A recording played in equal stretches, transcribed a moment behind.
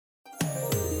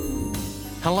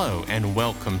Hello and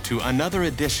welcome to another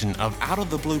edition of Out of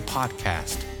the Blue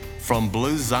podcast from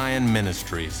Blue Zion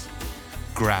Ministries.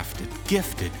 Grafted,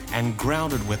 gifted, and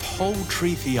grounded with whole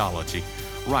tree theology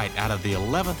right out of the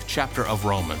 11th chapter of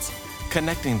Romans,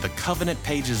 connecting the covenant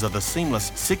pages of the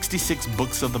seamless 66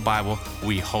 books of the Bible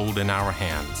we hold in our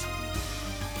hands.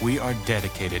 We are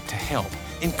dedicated to help,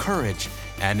 encourage,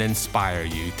 and inspire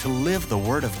you to live the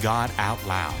Word of God out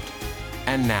loud.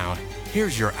 And now,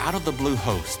 here's your Out of the Blue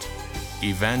host,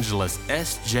 Evangelist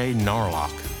S.J.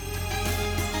 Narlock.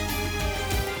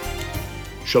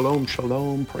 Shalom,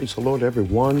 shalom. Praise the Lord,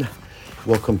 everyone.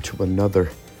 Welcome to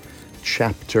another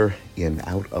chapter in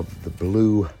Out of the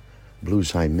Blue, Blue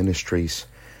Zion Ministries.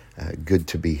 Good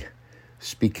to be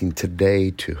speaking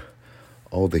today to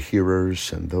all the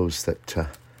hearers and those that,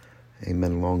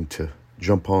 amen, long to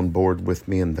jump on board with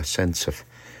me in the sense of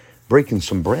breaking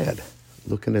some bread,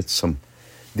 looking at some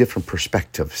different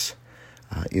perspectives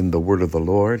in the Word of the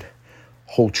Lord,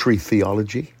 whole tree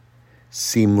theology,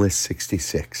 seamless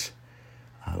 66.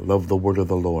 I love the Word of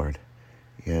the Lord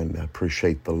and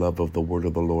appreciate the love of the Word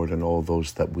of the Lord and all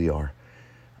those that we are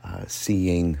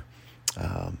seeing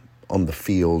on the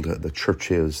field, the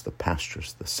churches, the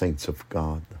pastors, the saints of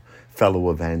God, the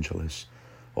fellow evangelists,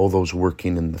 all those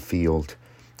working in the field,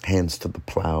 hands to the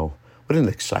plow. What an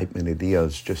excitement it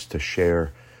is just to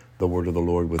share the Word of the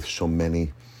Lord with so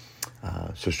many.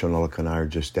 Sister Nolika and I are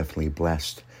just definitely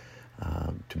blessed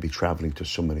to be traveling to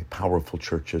so many powerful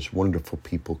churches, wonderful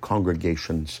people,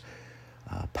 congregations,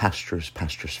 pastors,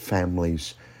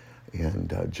 families,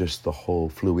 and just the whole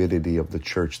fluidity of the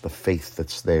church, the faith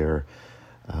that's there.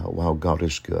 Wow, God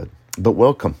is good. But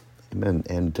welcome, amen.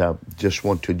 And just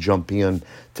want to jump in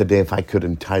today. If I could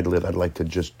entitle it, I'd like to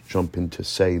just jump in to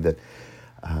say that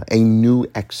a new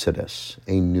Exodus.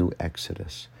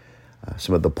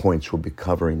 Some of the points we'll be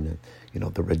covering,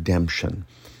 the redemption,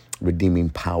 redeeming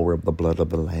power of the blood of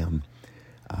the Lamb,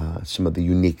 some of the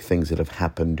unique things that have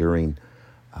happened during,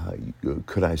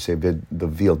 could I say, the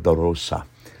Via Dolorosa,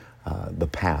 the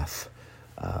path,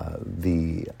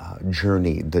 the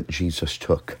journey that Jesus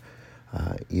took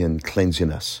in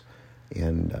cleansing us,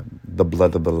 and the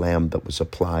blood of the Lamb that was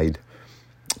applied.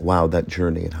 Wow, that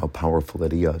journey and how powerful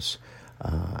it is,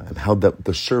 and how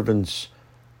the servants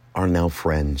are now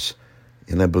friends.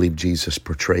 And I believe Jesus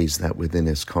portrays that within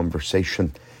his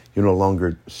conversation. You're no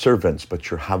longer servants, but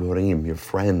you're haverim, you're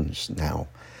friends now.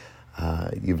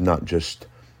 You've not just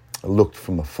looked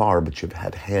from afar, but you've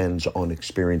had hands-on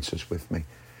experiences with me.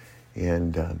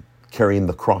 And carrying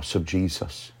the cross of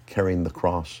Jesus, carrying the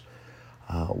cross.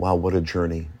 Wow, what a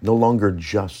journey. No longer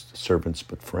just servants,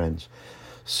 but friends.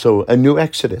 So a new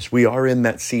Exodus. We are in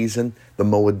that season, the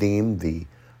Moedim, the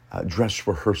dress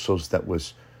rehearsals that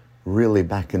was really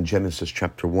back in Genesis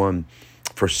chapter 1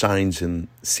 for signs and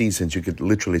seasons. You could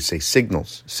literally say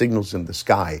signals in the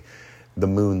sky, the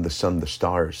moon, the sun, the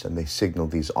stars, and they signal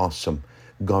these awesome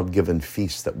God-given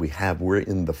feasts that we have. We're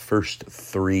in the first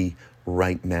 3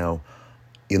 right now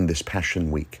in this Passion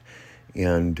Week.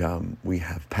 And we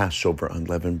have Passover,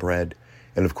 unleavened bread,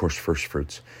 and of course, first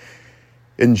fruits.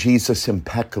 And Jesus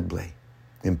impeccably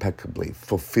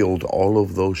fulfilled all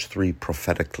of those 3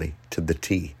 prophetically to the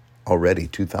T. Already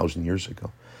 2,000 years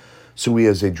ago. So we,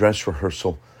 as a dress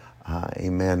rehearsal,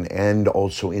 amen, and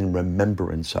also in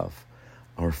remembrance of,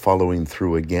 are following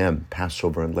through again,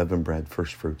 Passover, unleavened bread,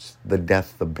 first fruits, the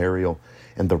death, the burial,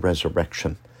 and the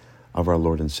resurrection of our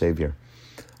Lord and Savior.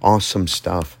 Awesome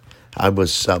stuff. I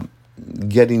was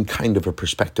getting kind of a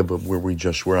perspective of where we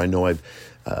just were. I know I've,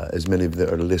 as many of you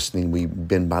that are listening, we've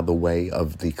been by the way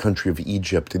of the country of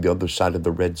Egypt to the other side of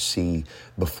the Red Sea,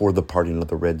 before the parting of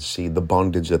the Red Sea, the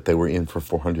bondage that they were in for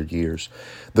 400 years,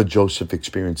 the Joseph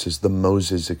experiences, the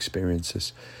Moses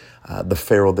experiences, the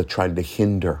Pharaoh that tried to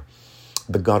hinder,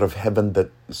 the God of heaven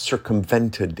that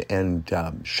circumvented and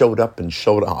showed up and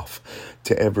showed off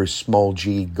to every small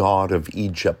g God of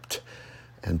Egypt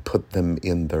and put them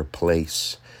in their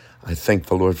place. I thank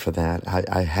the Lord for that.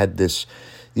 I had this,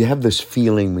 you have this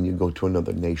feeling when you go to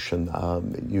another nation,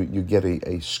 you get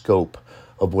a scope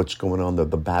of what's going on there,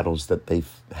 the battles that they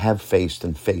have faced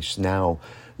and face now.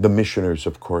 The missioners,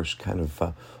 of course, kind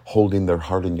of holding their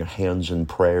heart in your hands in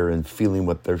prayer and feeling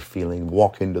what they're feeling,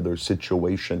 walk into their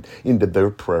situation, into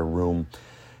their prayer room.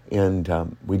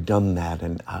 And we've done that,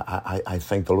 and I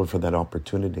thank the Lord for that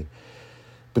opportunity.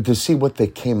 But to see what they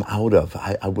came out of,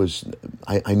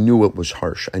 I knew it was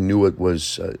harsh. I knew it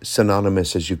was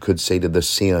synonymous, as you could say, to the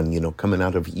sin, coming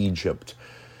out of Egypt.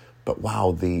 But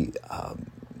wow, the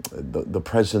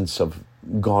presence of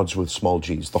God's with small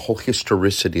g's, the whole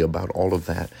historicity about all of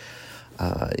that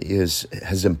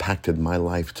has impacted my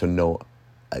life to know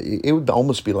it would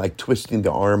almost be like twisting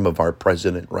the arm of our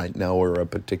president right now or a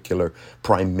particular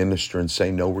prime minister and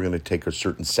saying, no, we're going to take a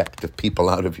certain sect of people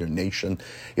out of your nation.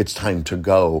 It's time to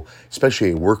go,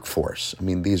 especially a workforce. I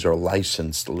mean, these are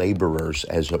licensed laborers,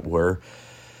 as it were.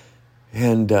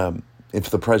 And if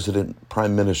the president,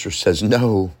 prime minister says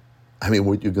no, I mean,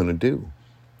 what are you going to do?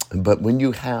 But when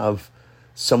you have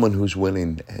someone who's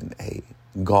willing and a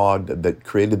God that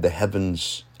created the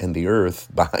heavens and the earth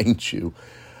behind you,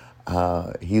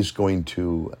 he's going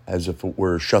to, as if it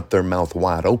were, shut their mouth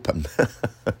wide open.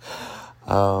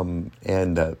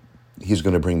 and he's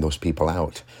going to bring those people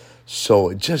out.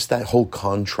 So just that whole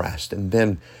contrast. And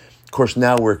then, of course,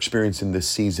 now we're experiencing this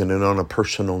season. And on a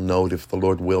personal note, if the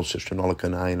Lord wills, Sister Nolika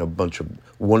and I and a bunch of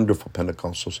wonderful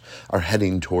Pentecostals are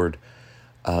heading toward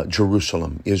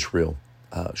Jerusalem, Israel,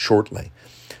 shortly.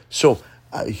 So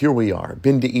here we are,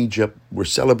 been to Egypt. We're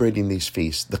celebrating these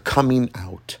feasts, the coming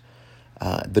out,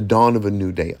 the dawn of a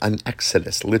new day, an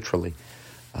exodus, literally,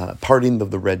 parting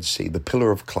of the Red Sea, the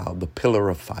pillar of cloud, the pillar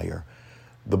of fire,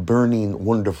 the burning,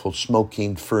 wonderful,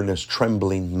 smoking furnace,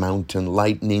 trembling mountain,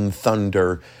 lightning,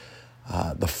 thunder,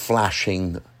 the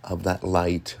flashing of that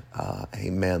light,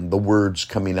 amen, the words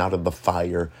coming out of the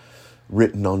fire,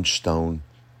 written on stone.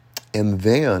 And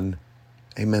then,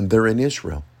 amen, they're in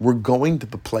Israel. We're going to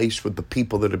the place where the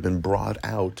people that have been brought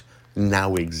out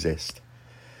now exist.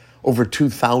 Over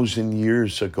 2,000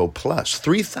 years ago plus,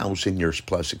 3,000 years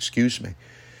plus, excuse me.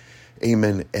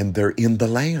 Amen. And they're in the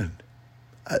land.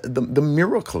 The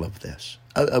miracle of this,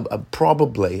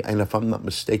 probably, and if I'm not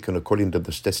mistaken, according to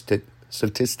the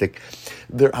statistic,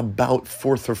 they're about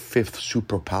fourth or fifth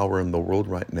superpower in the world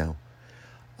right now,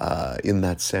 in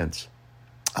that sense.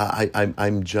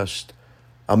 I'm just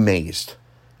amazed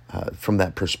from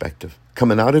that perspective.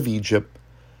 Coming out of Egypt,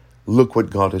 look what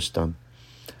God has done.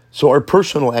 So our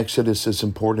personal exodus is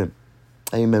important.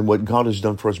 Amen. What God has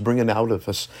done for us, bringing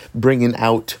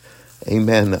out,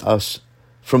 amen, us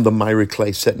from the miry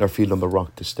clay, setting our feet on the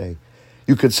rock to stay.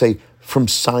 You could say from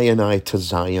Sinai to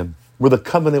Zion, where the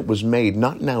covenant was made,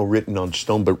 not now written on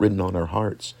stone, but written on our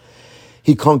hearts.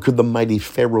 He conquered the mighty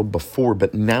Pharaoh before,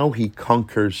 but now he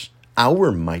conquers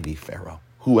our mighty Pharaoh,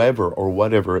 whoever or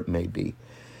whatever it may be.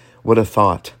 What a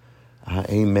thought.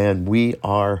 Amen. We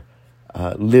are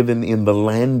living in the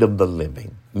land of the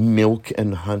living, milk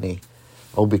and honey.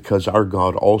 Oh, because our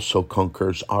God also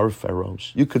conquers our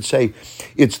pharaohs. You could say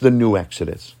it's the new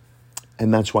Exodus.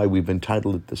 And that's why we've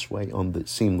entitled it this way on the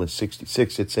Seamless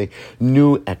 66. It's a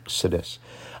new Exodus.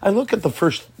 I look at the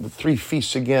first three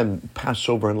feasts again,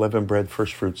 Passover, unleavened bread,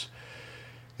 first fruits.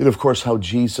 And of course, how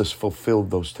Jesus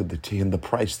fulfilled those to the T and the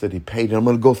price that he paid. And I'm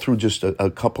going to go through just a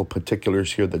couple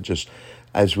particulars here that just,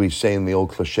 as we say in the old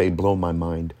cliche, blow my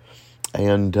mind.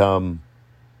 And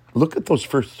look at those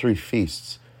first three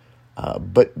feasts.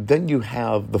 But then you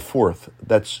have the fourth,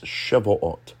 that's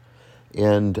Shavuot.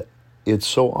 And it's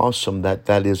so awesome that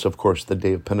that is, of course, the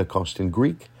day of Pentecost in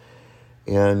Greek.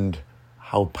 And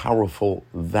how powerful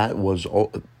that was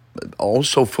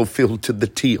also fulfilled to the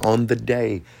T on the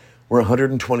day where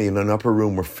 120 in an upper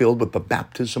room were filled with the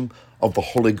baptism of the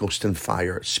Holy Ghost and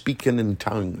fire, speaking in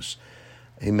tongues.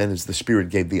 Amen, as the Spirit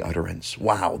gave the utterance.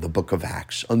 Wow, the book of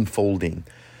Acts unfolding.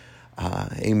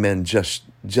 Amen, just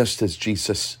as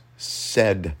Jesus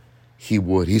said he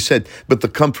would. He said, but the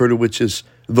Comforter, which is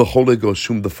the Holy Ghost,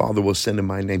 whom the Father will send in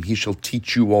my name, he shall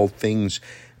teach you all things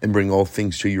and bring all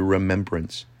things to your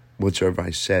remembrance, whatsoever I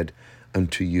said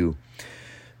unto you.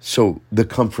 So the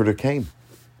Comforter came.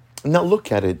 Now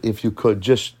look at it, if you could,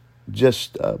 just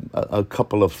a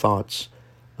couple of thoughts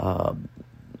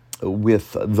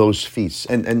with those feasts.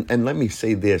 And let me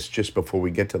say this just before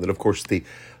we get to that. Of course, the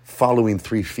following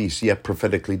three feasts yet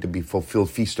prophetically to be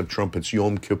fulfilled: Feast of Trumpets,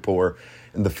 Yom Kippur,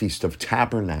 and the Feast of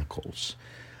Tabernacles.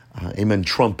 Amen.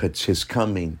 Trumpets, his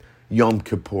coming. Yom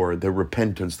Kippur, their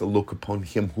repentance, the look upon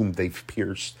him whom they've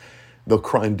pierced. They'll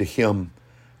cry unto him,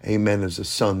 amen, as a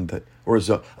son that, or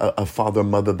as a father,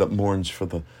 mother that mourns for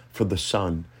the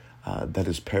son that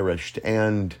has perished.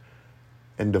 And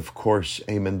of course,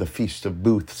 amen, the Feast of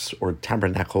Booths or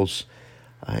Tabernacles,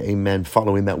 amen,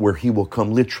 following that, where he will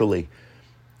come literally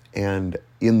and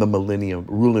in the millennium,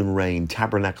 rule and reign,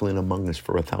 tabernacling among us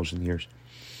for 1,000 years.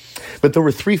 But there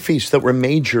were three feasts that were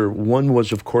major. One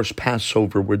was, of course,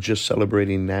 Passover. We're just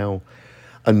celebrating now.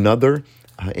 Another,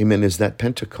 amen, is that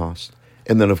Pentecost.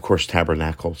 And then, of course,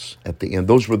 Tabernacles at the end.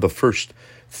 Those were the first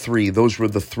three. Those were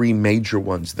the three major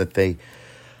ones that the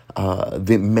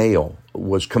male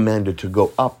was commanded to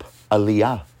go up,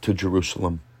 Aliyah, to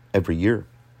Jerusalem every year.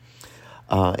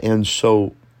 And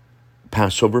so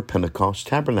Passover, Pentecost,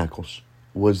 Tabernacles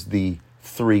was the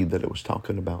three that it was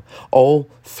talking about. All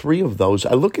three of those,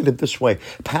 I look at it this way.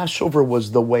 Passover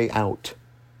was the way out.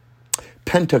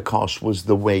 Pentecost was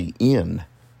the way in.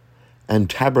 And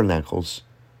Tabernacles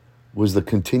was the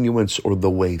continuance or the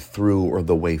way through or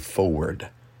the way forward.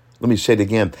 Let me say it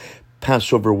again.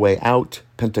 Passover way out,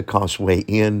 Pentecost way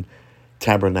in,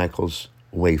 Tabernacles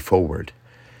way forward.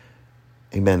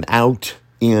 Amen. Out,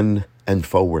 in, and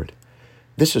forward.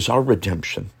 This is our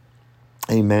redemption.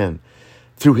 Amen.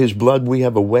 Through his blood, we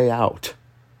have a way out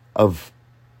of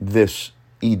this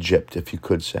Egypt, if you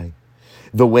could say.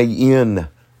 The way in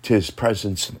to his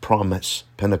presence and promise,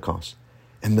 Pentecost.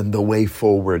 And then the way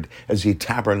forward as he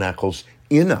tabernacles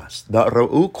in us, the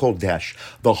Ruach Kodesh,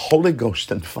 the Holy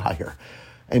Ghost and fire.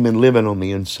 Amen. Living on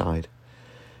the inside.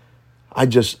 I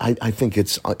just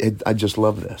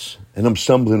love this. And I'm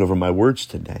stumbling over my words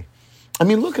today. I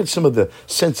mean, look at some of the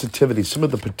sensitivity, some of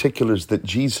the particulars that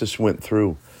Jesus went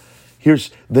through.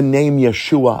 Here's the name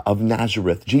Yeshua of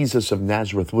Nazareth. Jesus of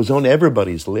Nazareth was on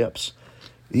everybody's lips.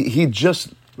 He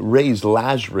just raised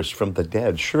Lazarus from the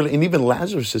dead. Surely, and even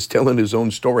Lazarus is telling his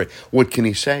own story. What can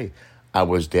he say? I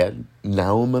was dead,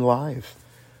 now I'm alive.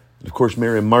 And of course,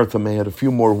 Mary and Martha may have had a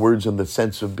few more words in the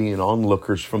sense of being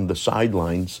onlookers from the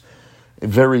sidelines,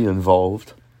 very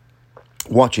involved,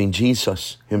 watching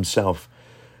Jesus himself,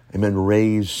 amen,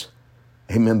 raise,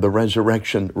 amen, the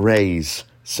resurrection, raise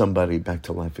somebody back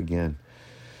to life again.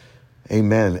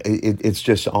 Amen. It's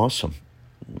just awesome.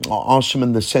 Awesome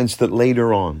in the sense that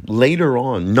later on,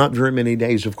 not very many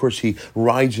days, of course, he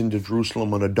rides into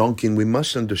Jerusalem on a donkey. And we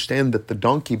must understand that the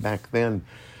donkey back then,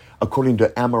 according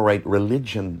to Amorite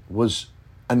religion, was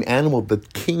an animal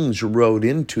that kings rode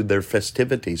into their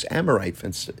festivities, Amorite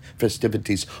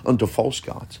festivities, unto false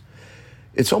gods.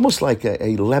 It's almost like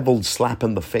a leveled slap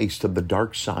in the face to the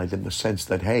dark side in the sense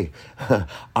that, hey,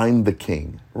 I'm the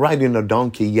king. Riding a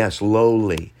donkey, yes,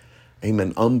 lowly,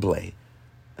 amen, humbly,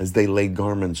 as they laid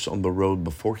garments on the road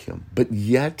before him. But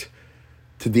yet,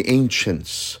 to the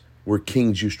ancients, where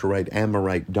kings used to ride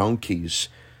Amorite donkeys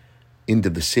into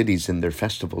the cities in their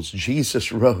festivals,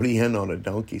 Jesus rode in on a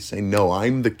donkey saying, no,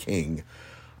 I'm the king.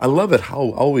 I love it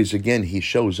how always, again, he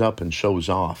shows up and shows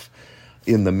off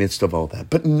in the midst of all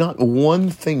that. But not one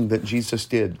thing that Jesus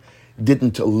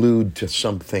didn't allude to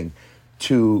something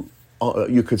to,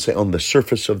 you could say, on the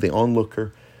surface of the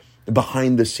onlooker,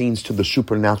 behind the scenes to the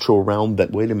supernatural realm that,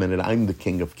 wait a minute, I'm the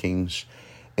King of Kings,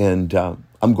 and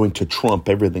I'm going to trump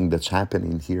everything that's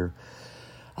happening here.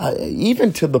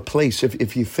 Even to the place,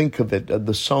 if you think of it,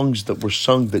 the songs that were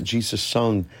sung, that Jesus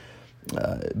sung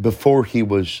before he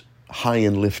was high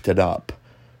and lifted up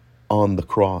on the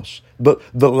cross. But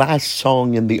the last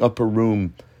song in the upper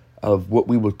room of what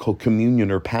we would call communion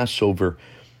or Passover,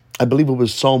 I believe it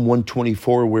was Psalm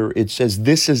 124, where it says,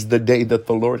 this is the day that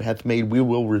the Lord hath made. We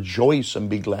will rejoice and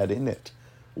be glad in it.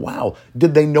 Wow.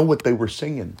 Did they know what they were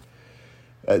singing?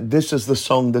 This is the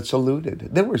song that's alluded.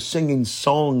 They were singing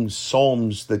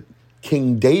psalms that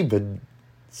King David's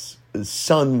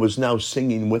son was now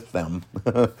singing with them.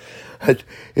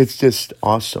 It's just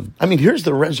awesome. I mean, here's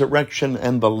the resurrection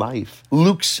and the life.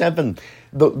 Luke 7,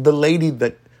 the lady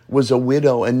that was a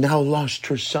widow and now lost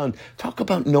her son. Talk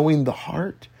about knowing the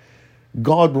heart.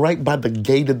 God, right by the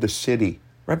gate of the city,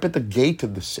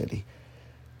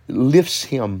 lifts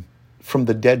him from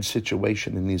the dead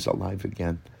situation and he's alive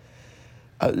again.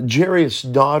 Jairus'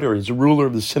 daughter is a ruler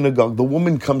of the synagogue. The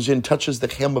woman comes in, touches the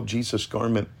hem of Jesus'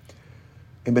 garment,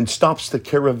 and then stops the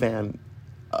caravan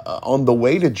on the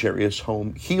way to Jairus'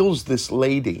 home, heals this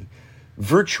lady.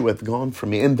 Virtue hath gone from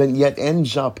me, and then yet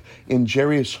ends up in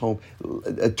Jairus' home.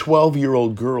 A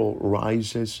 12-year-old girl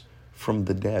rises from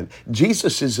the dead.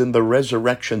 Jesus is in the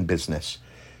resurrection business.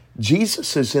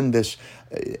 Jesus is in this,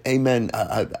 amen,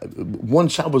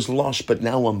 once I was lost, but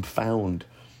now I'm found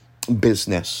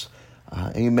business.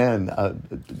 Amen.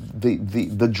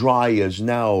 The dry is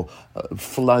now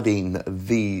flooding.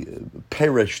 The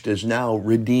perished is now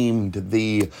redeemed.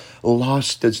 The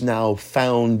lost is now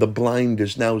found. The blind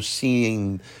is now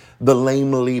seeing. The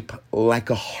lame leap like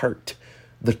a hart.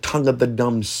 The tongue of the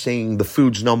dumb sing. The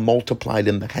food's now multiplied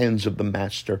in the hands of the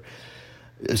master.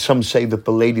 Some say that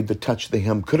the lady that touched the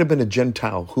hem could have been a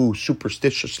Gentile who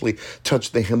superstitiously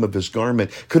touched the hem of his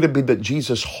garment. Could it be that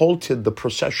Jesus halted the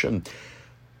procession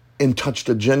and touched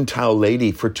a Gentile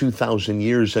lady for 2,000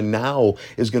 years and now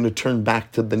is going to turn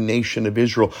back to the nation of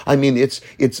Israel? I mean, it's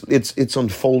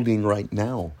unfolding right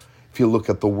now. If you look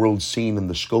at the world scene and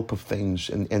the scope of things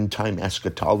and end time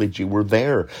eschatology, we're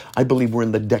there. I believe we're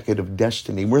in the decade of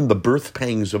destiny. We're in the birth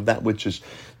pangs of that which is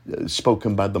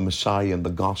spoken by the Messiah in the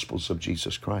Gospels of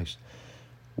Jesus Christ.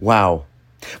 Wow.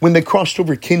 When they crossed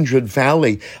over Kindred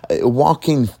Valley,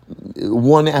 walking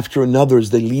one after another as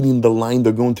they're leading the line,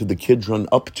 they're going to the Kidron,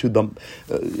 up to the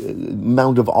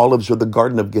Mount of Olives, or the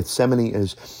Garden of Gethsemane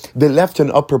is. They left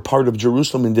an upper part of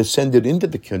Jerusalem and descended into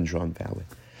the Kidron Valley,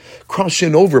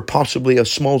 crossing over possibly a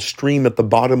small stream at the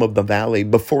bottom of the valley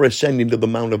before ascending to the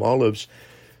Mount of Olives.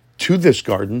 To this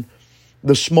garden,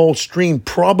 the small stream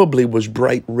probably was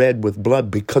bright red with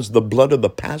blood, because the blood of the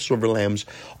Passover lambs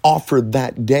offered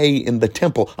that day in the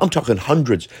temple. I'm talking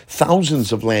hundreds,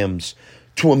 thousands of lambs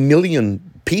to 1 million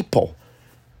people.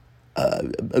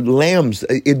 Lambs,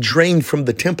 it drained from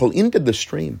the temple into the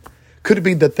stream. Could it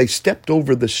be that they stepped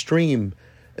over the stream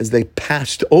as they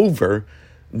passed over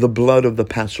the blood of the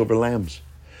Passover lambs?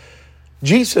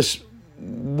 Jesus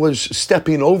was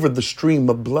stepping over the stream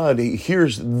of blood.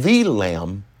 Here's the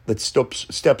lamb that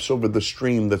steps over the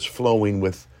stream that's flowing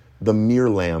with the mere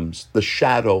lambs, the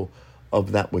shadow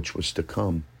of that which was to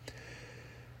come.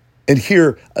 And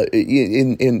here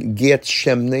in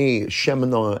Gethsemane,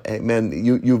 amen,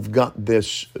 you've got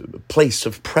this place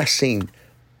of pressing,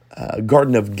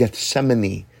 Garden of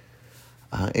Gethsemane,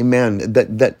 amen,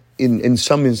 that in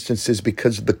some instances,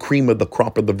 because the cream of the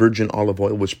crop of the virgin olive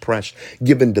oil was pressed,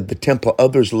 given to the temple.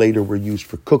 Others later were used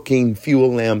for cooking,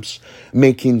 fuel lamps,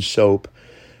 making soap.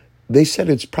 They said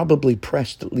it's probably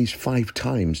pressed at least 5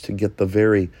 times to get the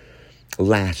very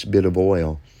last bit of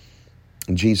oil.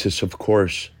 And Jesus, of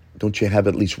course, don't you have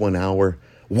at least 1 hour?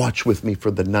 Watch with me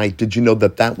for the night. Did you know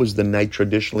that was the night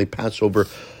traditionally? Passover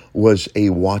was a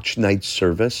watch night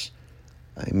service.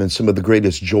 I mean, some of the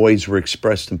greatest joys were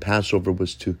expressed in Passover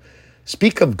was to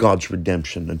speak of God's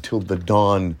redemption until the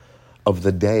dawn of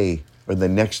the day, or the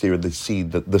next day, or see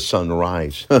the sun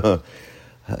rise.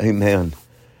 Amen.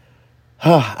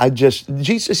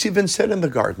 Jesus even said in the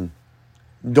garden,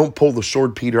 don't pull the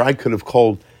sword, Peter. I could have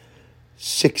called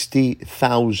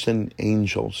 60,000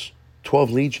 angels,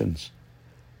 12 legions,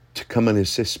 to come and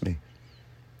assist me.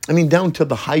 I mean, down to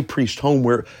the high priest home,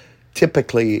 where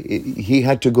typically he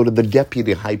had to go to the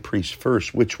deputy high priest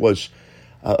first, which was,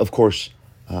 of course,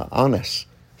 Annas.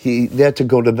 They had to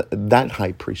go to that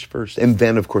high priest first. And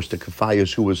then, of course, to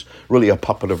Caiaphas, who was really a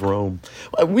puppet of Rome.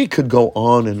 We could go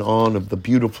on and on of the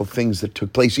beautiful things that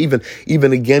took place. Even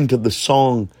again to the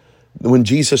song, when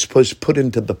Jesus was put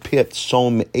into the pit,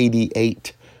 Psalm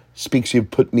 88 speaks, you've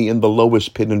put me in the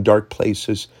lowest pit, in dark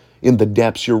places, in the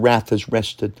depths. Your wrath has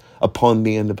rested upon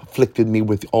me and have afflicted me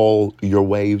with all your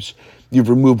waves. You've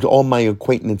removed all my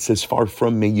acquaintances far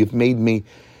from me. You've made me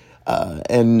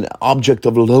an object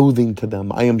of loathing to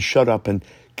them. I am shut up and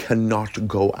cannot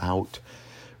go out.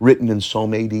 Written in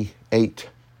Psalm 88,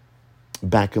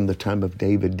 back in the time of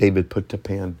David put to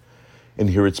pen. And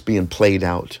here it's being played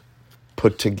out,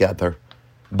 put together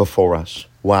before us.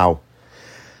 Wow.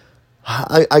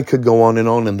 I could go on,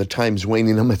 and the time's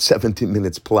waning. I'm at 17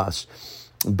 minutes plus.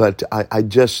 But I'm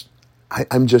just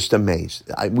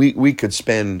amazed. We could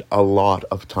spend a lot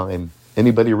of time.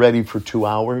 Anybody ready for 2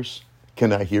 hours?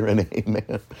 Can I hear an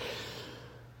amen?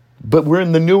 But we're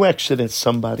in the new Exodus,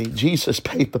 somebody. Jesus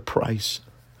paid the price.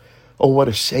 Oh, what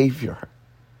a Savior.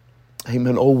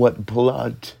 Amen. Oh, what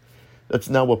blood that's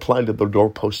now applied to the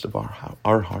doorpost of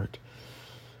our heart.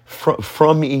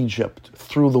 From Egypt,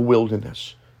 through the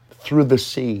wilderness, through the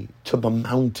sea, to the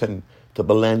mountain, to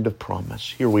the land of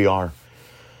promise. Here we are.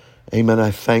 Amen.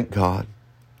 I thank God.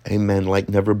 Amen. Like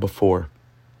never before.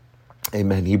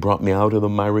 Amen. He brought me out of the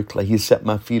miry clay. He set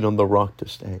my feet on the rock to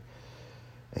stay.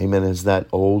 Amen. As that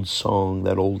old song,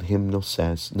 that old hymnal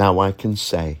says, now I can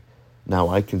say, now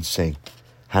I can sing.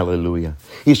 Hallelujah.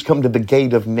 He's come to the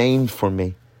gate of Nain for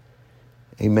me.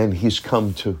 Amen. He's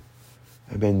come to,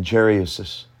 amen,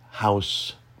 Jairus'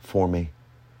 house for me.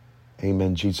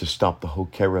 Amen. Jesus stopped the whole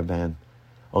caravan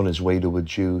on his way to a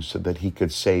Jew so that he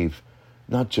could save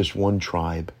not just one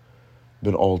tribe,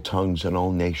 but all tongues and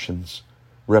all nations,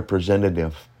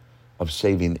 representative of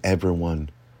saving everyone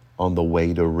on the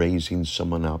way to raising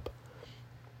someone up.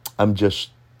 I'm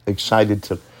just excited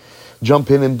to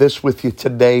jump in this with you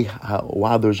today.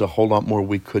 Wow, there's a whole lot more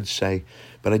we could say,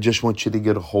 but I just want you to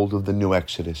get a hold of the new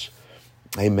Exodus.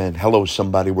 Amen. Hello,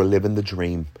 somebody. We're living the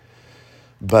dream.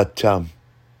 But, amen.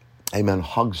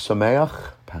 Chag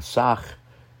Sameach, Pesach.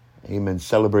 Amen.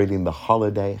 Celebrating the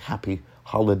holiday, happy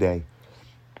holiday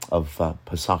of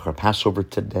Pesach or Passover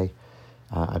today.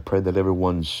 I pray that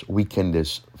everyone's weekend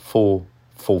is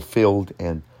fulfilled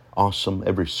and awesome.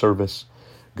 Every service.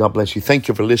 God bless you. Thank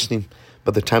you for listening.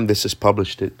 By the time this is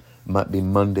published, it might be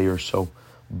Monday or so.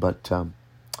 But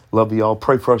love you all.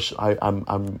 Pray for us.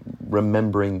 I'm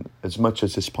remembering as much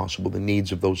as is possible the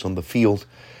needs of those on the field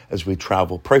as we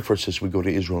travel. Pray for us as we go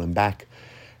to Israel and back.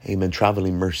 Amen.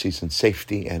 Traveling mercies and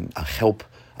safety and a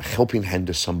helping hand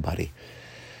to somebody.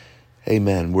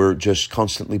 Amen. We're just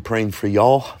constantly praying for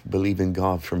y'all. Believing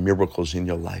God for miracles in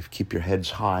your life. Keep your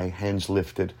heads high, hands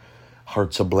lifted,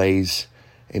 hearts ablaze.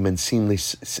 Amen.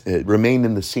 Remain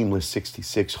in the seamless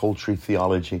 66, whole tree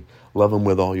theology. Love Him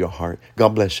with all your heart.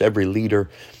 God bless every leader,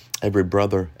 every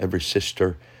brother, every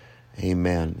sister.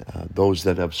 Amen. Those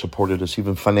that have supported us,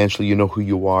 even financially, you know who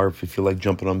you are. If you feel like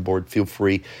jumping on board, feel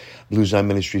free.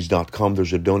 BlueZionMinistries.com.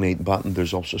 There's a donate button.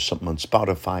 There's also something on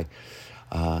Spotify.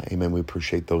 Amen. We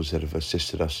appreciate those that have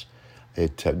assisted us.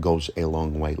 It goes a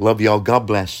long way. Love y'all. God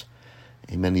bless.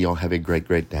 Amen. Y'all have a great,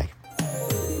 great day.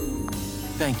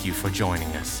 Thank you for joining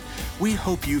us. We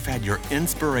hope you've had your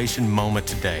inspiration moment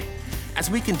today. As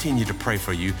we continue to pray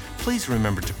for you, please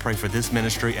remember to pray for this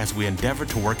ministry as we endeavor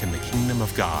to work in the kingdom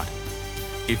of God.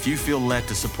 If you feel led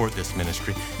to support this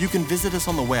ministry, you can visit us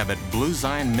on the web at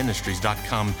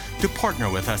BlueZionMinistries.com to partner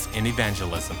with us in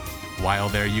evangelism. While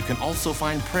there, you can also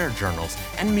find prayer journals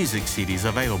and music CDs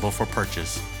available for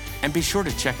purchase. And be sure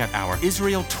to check out our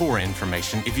Israel tour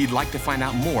information if you'd like to find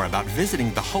out more about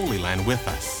visiting the Holy Land with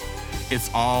us. It's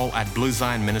all at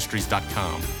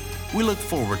BlueZionMinistries.com. We look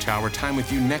forward to our time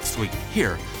with you next week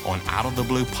here on Out of the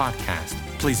Blue podcast.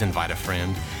 Please invite a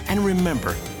friend, and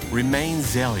remember, remain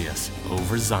zealous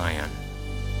over Zion.